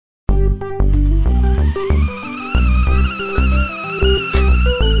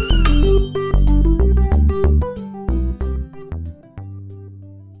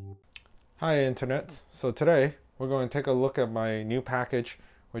Hi Internet. So today we're going to take a look at my new package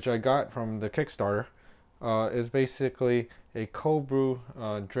which I got from the Kickstarter. Is basically a cold brew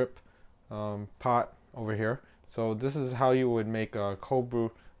drip pot over here. So this is how you would make a cold brew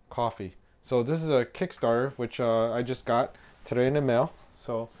coffee. So this is a Kickstarter which I just got today in the mail.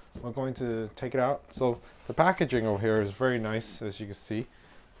 So we're going to take it out. So the packaging over here is very nice, as you can see.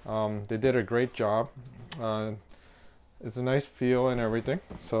 They did a great job. It's a nice feel and everything.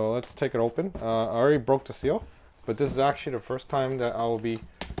 So let's take it open. I already broke the seal, but this is actually the first time that I will be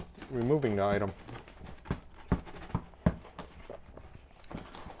removing the item.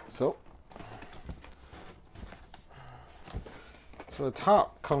 So the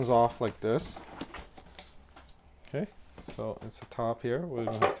top comes off like this. Okay, so it's the top here. We're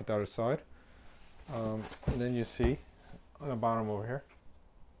going to put that aside. And then you see on the bottom over here,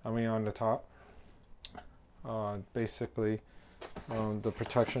 on the top, basically the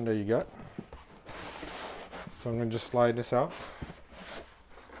protection that you get. So I'm going to just slide this out.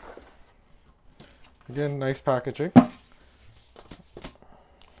 Again, nice packaging.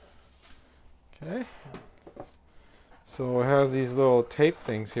 Okay. So it has these little tape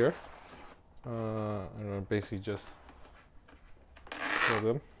things here. I'm going to basically just pull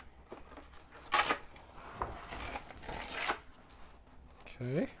them.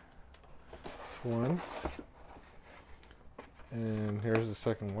 Okay. That's one. And here's the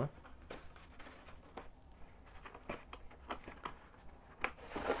second one.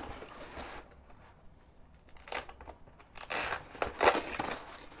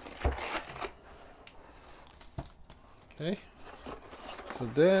 Okay, so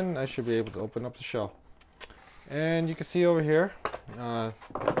then I should be able to open up the shell. And you can see over here,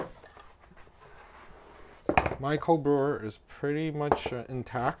 my cold brewer is pretty much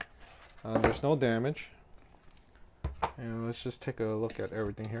intact. There's no damage. And let's just take a look at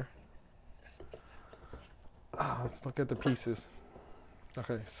everything here. Let's look at the pieces.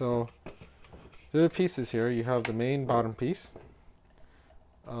 Okay, so there are the pieces here. You have the main bottom piece.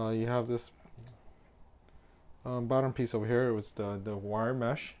 You have this bottom piece over here. It was the wire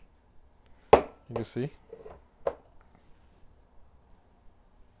mesh. You can see.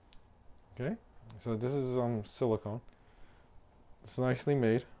 Okay, so this is silicone. It's nicely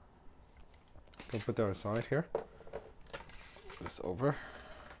made. Go put that aside here. This over.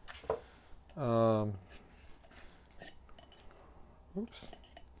 Oops.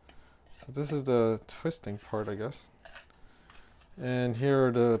 So this is the twisting part, I guess. And here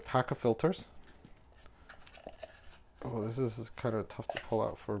are the pack of filters. Oh, this is kind of tough to pull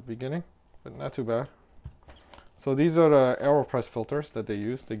out for beginning, but not too bad. So these are the AeroPress filters that they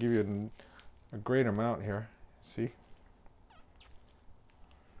use. They give you a great amount here. See?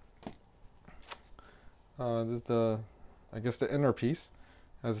 This is I guess the inner piece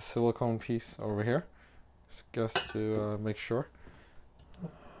has a silicone piece over here. Just to make sure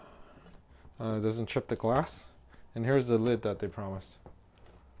it doesn't chip the glass. And here's the lid that they promised.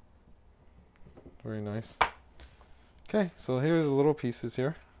 Very nice. Okay, so here's the little pieces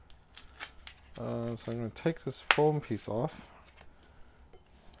here. So I'm going to take this foam piece off.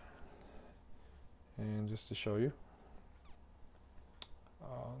 And just to show you.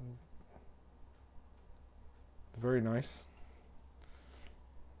 Very nice.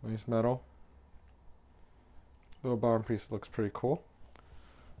 Nice metal. Little bottom piece looks pretty cool.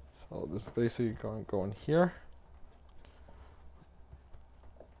 So this is basically going to go in here.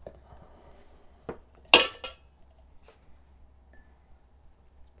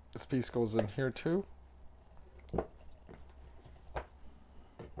 This piece goes in here too.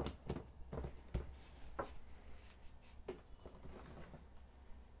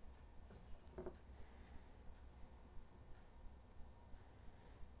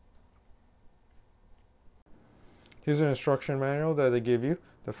 Here's an instruction manual that they give you.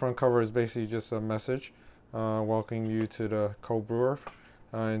 The front cover is basically just a message welcoming you to the cold brewer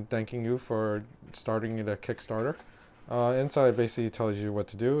and thanking you for starting the Kickstarter. Inside basically tells you what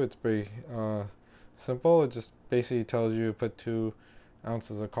to do. It's pretty simple. It just basically tells you to put 2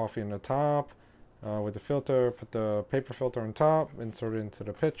 ounces of coffee in the top with the filter, put the paper filter on top, insert it into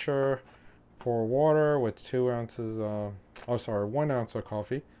the pitcher, pour water with 2 ounces, 1 ounce of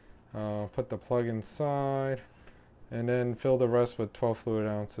coffee, put the plug inside, and then fill the rest with 12 fluid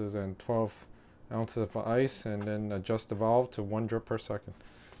ounces and 12 ounces of ice, and then adjust the valve to 1 drip per second.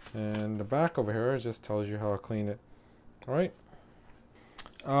 And the back over here just tells you how to clean it. Alright.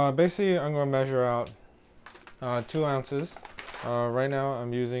 Basically, I'm going to measure out 2 ounces. Right now,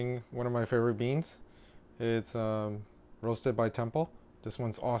 I'm using one of my favorite beans. It's roasted by Temple. This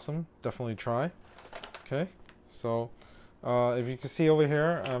one's awesome. Definitely try. Okay. So If you can see over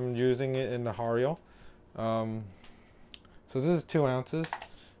here, I'm using it in the Hario. So this is 2 ounces.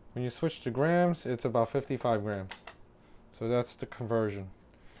 When you switch to grams, it's about 55 grams. So that's the conversion.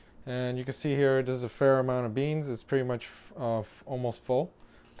 And you can see here, there's a fair amount of beans. It's pretty much almost full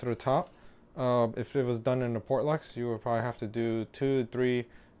to the top. If it was done in the Portlex, you would probably have to do 2 to 3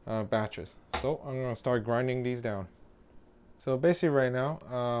 batches. So I'm going to start grinding these down. So basically right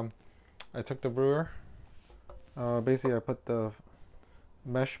now, I took the brewer. Basically I put the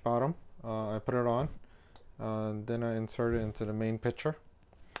mesh bottom, I put it on, then I insert it into the main pitcher.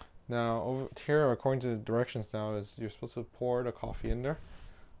 Now over here, according to the directions now, is you're supposed to pour the coffee in there.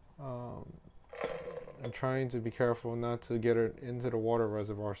 I'm trying to be careful not to get it into the water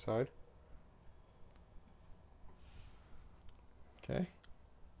reservoir side. Okay,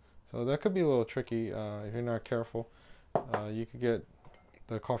 so that could be a little tricky if you're not careful. You could get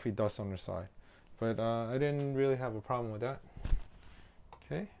the coffee dust on the side, but I didn't really have a problem with that.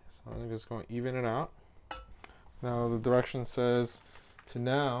 Okay, so I'm just going to even it out. Now the direction says to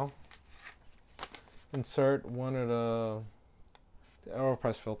now insert one of the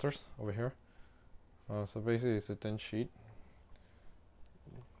AeroPress filters over here. So basically it's a thin sheet.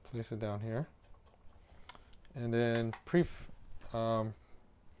 Place it down here, and then I'm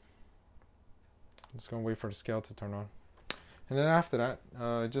just going to wait for the scale to turn on. And then after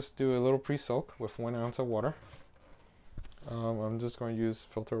that, just do a little pre-soak with 1 ounce of water. I'm just going to use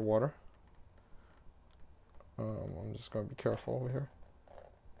filtered water. I'm just going to be careful over here.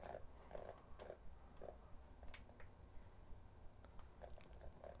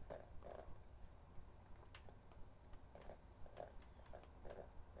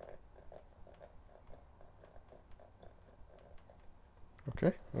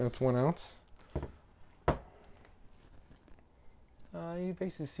 Okay, that's 1 ounce. You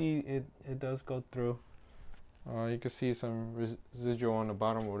basically see it does go through. You can see some residual on the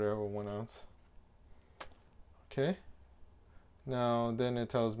bottom over there with 1 ounce. Okay, now then it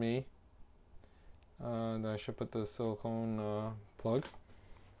tells me that I should put the silicone plug.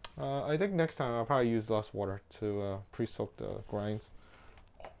 I think next time I'll probably use less water to pre-soak the grinds.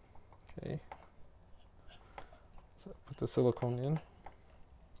 Okay, so put the silicone in.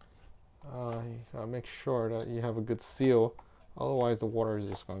 You gotta make sure that you have a good seal, otherwise the water is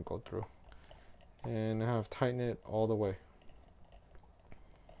just going to go through. And I have tightened it all the way.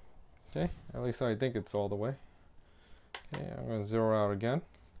 Okay, at least I think it's all the way. Okay, I'm going to zero out again.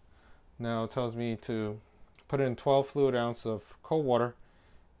 Now it tells me to put in 12 fluid ounces of cold water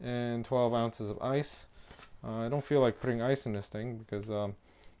and 12 ounces of ice. I don't feel like putting ice in this thing because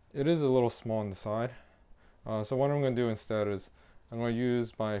it is a little small on the side. So what I'm going to do instead is I'm going to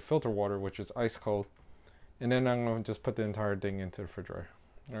use my filter water, which is ice cold, and then I'm going to just put the entire thing into the refrigerator.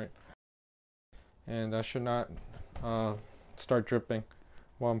 All right, and that should not start dripping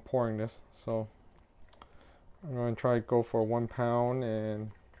while I'm pouring this. So I'm going to try to go for 1 pound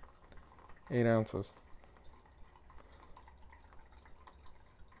and 8 ounces.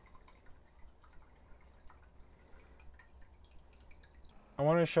 I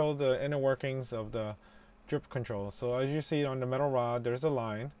want to show the inner workings of the drip control. So as you see on the metal rod, there's a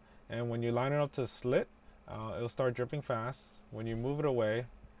line, and when you line it up to the slit, it'll start dripping fast. When you move it away,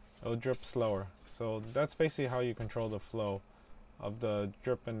 it'll drip slower. So that's basically how you control the flow of the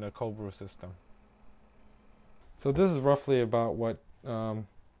drip in the cold brew system. So this is roughly about what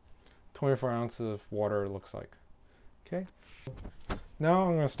 24 ounces of water looks like. Okay, now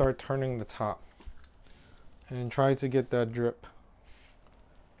I'm going to start turning the top and try to get that drip.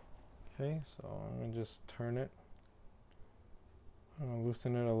 Okay, so I'm going to just turn it. I'm going to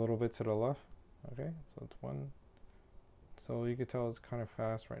loosen it a little bit to the left. Okay, so it's 1. So you can tell it's kind of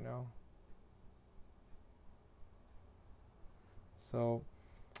fast right now. So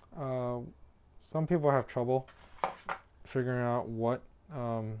some people have trouble figuring out what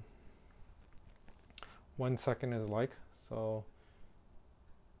 1 second is like. So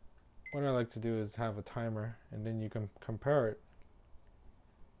what I like to do is have a timer, and then you can compare it,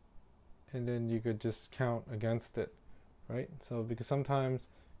 and then you could just count against it, right? So because sometimes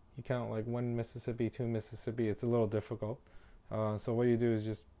you count like 1 Mississippi, 2 Mississippi, it's a little difficult. So what you do is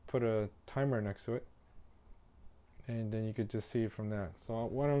just put a timer next to it, and then you could just see it from that. So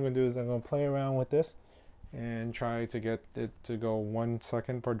what I'm going to do is I'm going to play around with this and try to get it to go 1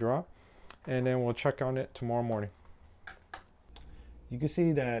 second per drop, and then we'll check on it tomorrow morning. You can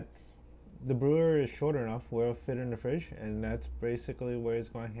see that the brewer is short enough where it'll fit in the fridge, and that's basically where it's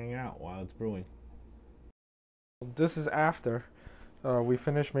going to hang out while it's brewing. This is after we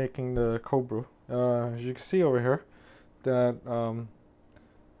finished making the cold brew. As you can see over here, that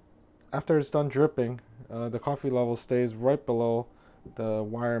after it's done dripping, the coffee level stays right below the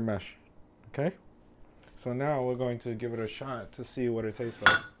wire mesh. Okay, so now we're going to give it a shot to see what it tastes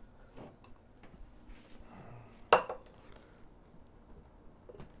like.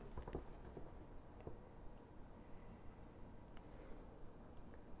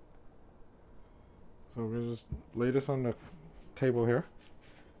 So we'll just lay this on the table here,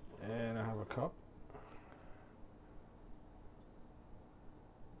 and I have a cup.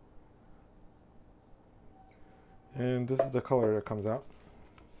 And this is the color that comes out.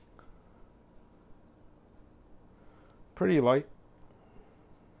 Pretty light.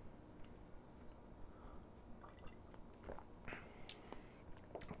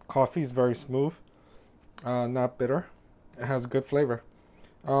 Coffee is very smooth, not bitter. It has good flavor.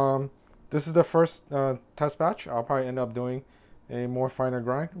 This is the first test batch. I'll probably end up doing a more finer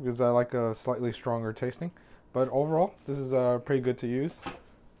grind because I like a slightly stronger tasting. But overall, this is pretty good to use.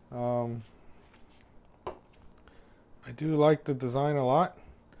 I do like the design a lot,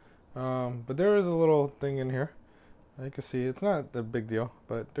 but there is a little thing in here. You can see it's not the big deal,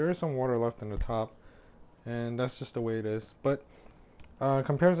 but there is some water left in the top, and that's just the way it is. But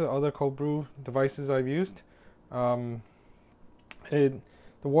compared to other cold brew devices I've used, the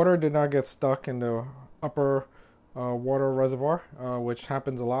water did not get stuck in the upper water reservoir, which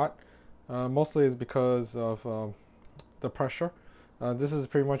happens a lot. Mostly is because of the pressure. This is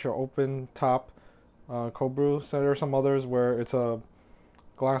pretty much an open top cold brew. So there are some others where it's a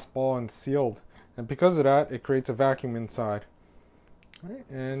glass ball and sealed, and because of that, it creates a vacuum inside. All right,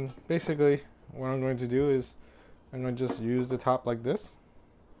 and basically, what I'm going to do is I'm going to just use the top like this.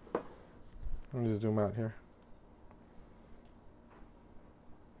 Let me just zoom out here.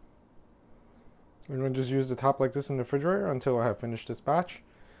 I'm going to just use the top like this in the refrigerator until I have finished this batch,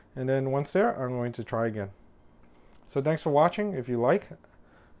 and then once there, I'm going to try again. So thanks for watching. If you like,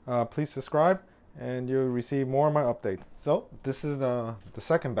 please subscribe, and you'll receive more of my updates. So this is the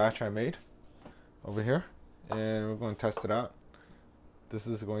second batch I made over here, and we're going to test it out. This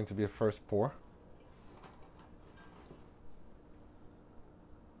is going to be a first pour.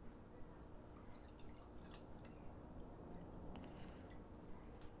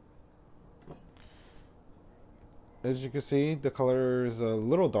 As you can see, the color is a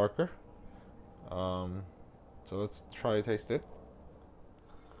little darker. So let's try to taste it.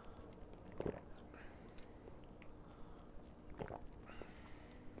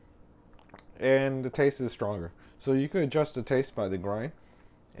 And the taste is stronger. So you could adjust the taste by the grind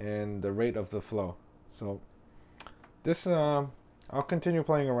and the rate of the flow. So this, I'll continue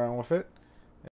playing around with it.